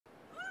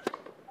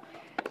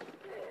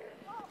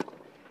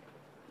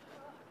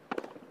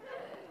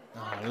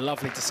Oh,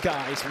 lovely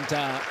disguise from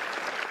Dart.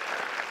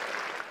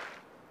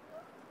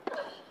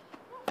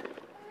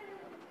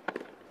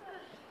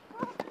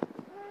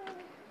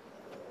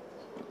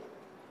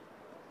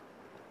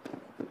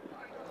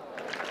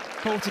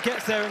 Boulter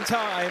gets there in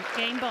time.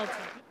 Game Boulter.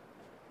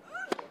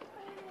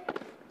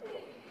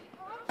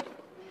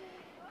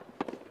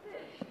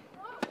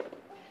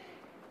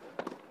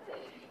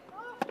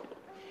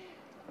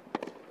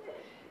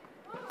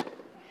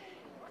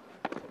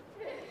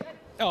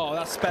 Oh,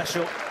 that's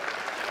special.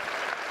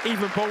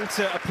 Even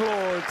Boulter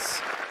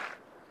applauds.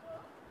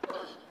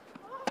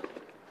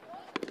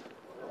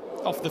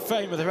 Off the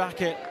frame of the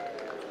racket.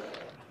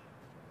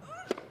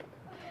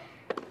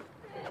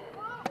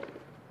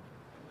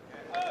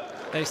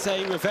 They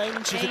say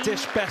revenge is a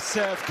dish best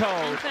served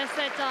cold. First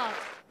set Dart.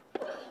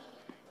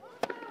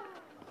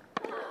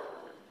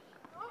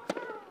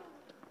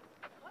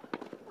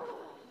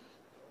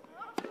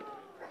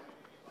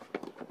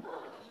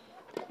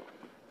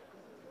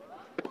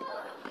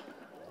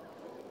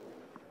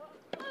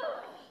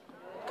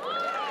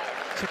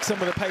 Took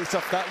some of the pace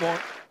off that one.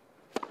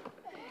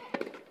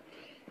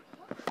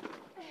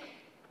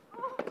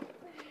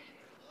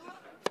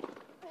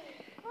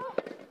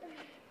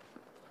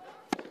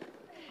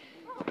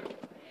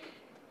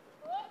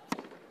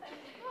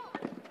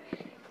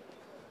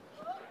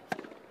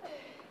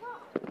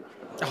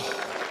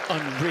 Oh,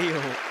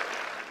 unreal.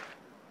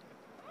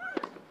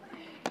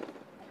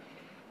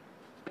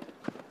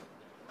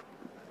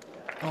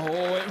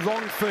 Oh, it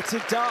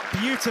wrong-footed Dart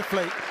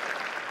beautifully.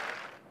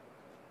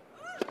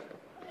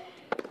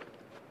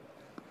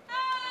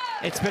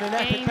 It's been an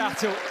epic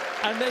battle,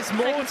 and there's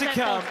more to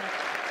come.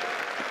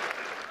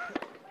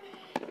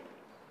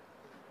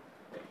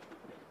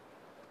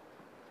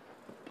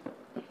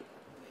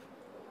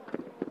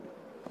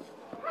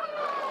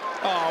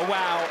 Oh,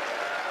 wow.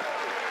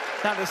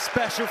 That is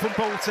special from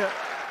Boulter.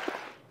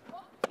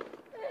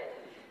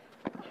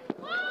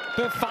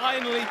 But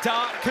finally,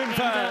 Dart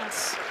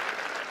converts.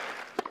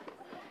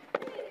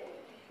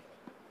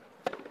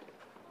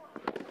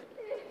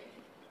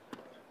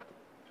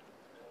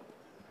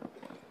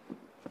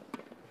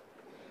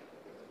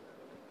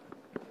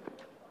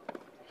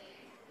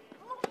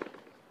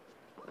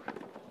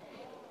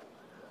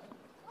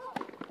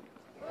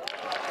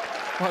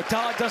 Well,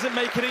 Dart doesn't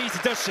make it easy,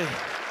 does she?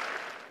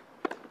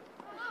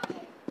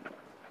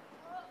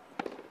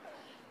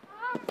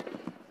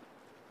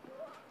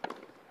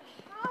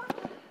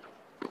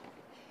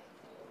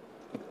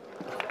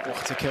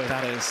 What a kill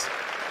that is.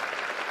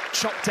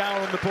 Chopped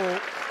down on the ball.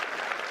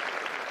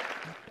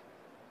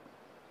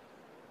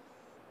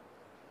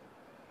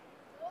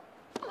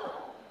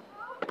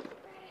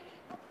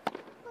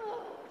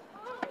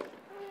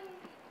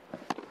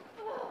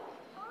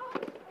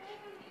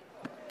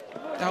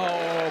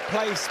 Oh,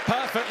 placed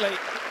perfectly.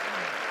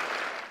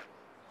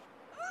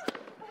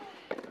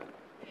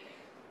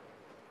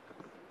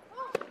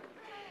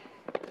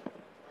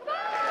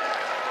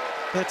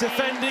 The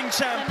defending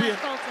champion,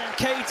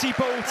 Katie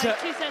Boulter,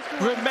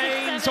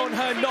 remains on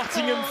her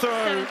Nottingham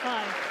throne,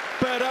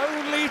 but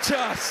only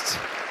just.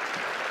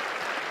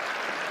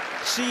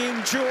 She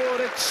endured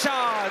a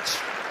charge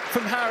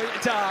from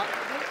Harriet Dart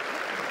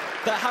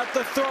that had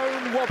the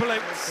throne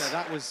wobbling. So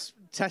that was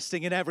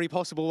testing in every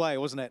possible way,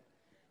 wasn't it?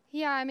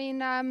 Yeah, I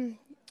mean,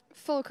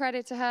 full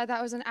credit to her. That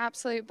was an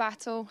absolute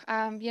battle.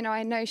 You know,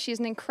 I know she's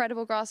an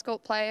incredible grass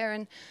court player,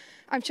 and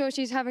I'm sure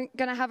she's going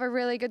to have a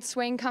really good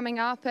swing coming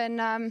up.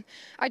 And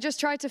I just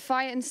tried to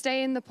fight and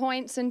stay in the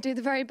points and do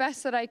the very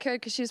best that I could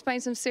because she was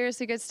playing some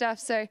seriously good stuff.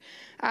 So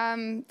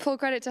full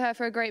credit to her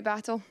for a great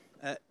battle.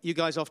 You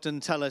guys often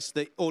tell us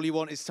that all you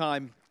want is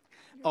time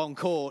on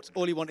court.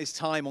 All you want is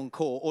time on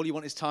court. All you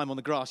want is time on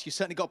the grass. You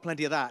certainly got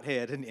plenty of that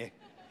here, didn't you?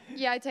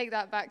 Yeah, I take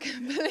that back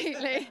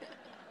completely.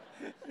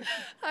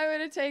 I would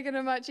have taken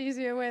a much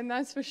easier win,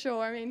 that's for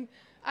sure. I mean,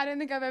 I don't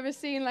think I've ever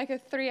seen like a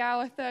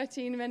 3-hour,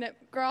 13-minute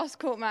grass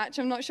court match.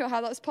 I'm not sure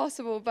how that's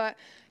possible, but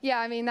yeah,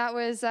 I mean, that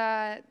was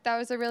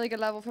a really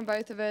good level from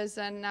both of us,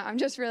 and I'm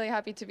just really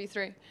happy to be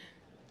through.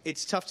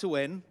 It's tough to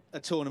win a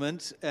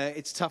tournament.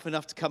 It's tough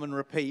enough to come and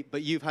repeat,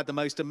 but you've had the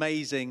most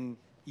amazing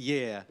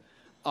year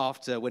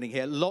after winning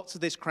here. Lots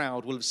of this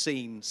crowd will have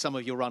seen some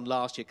of your run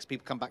last year because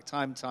people come back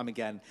time and time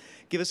again.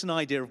 Give us an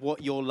idea of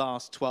what your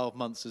last 12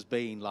 months has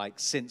been like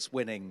since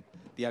winning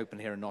the Open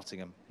here in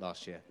Nottingham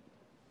last year.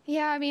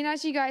 Yeah, I mean,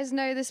 as you guys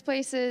know, this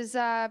place is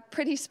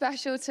pretty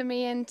special to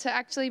me, and to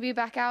actually be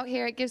back out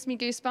here, it gives me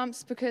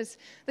goosebumps because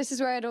this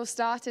is where it all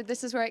started.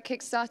 This is where it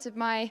kick-started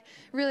my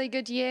really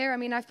good year. I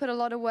mean, I've put a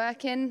lot of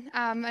work in,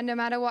 and no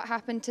matter what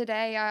happened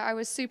today, I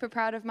was super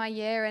proud of my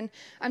year, and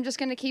I'm just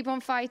going to keep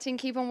on fighting,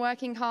 keep on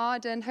working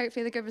hard, and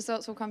hopefully the good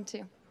results will come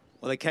too.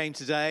 Well, they came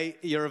today.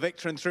 You're a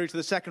victor and through to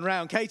the second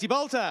round. Katie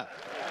Boulter.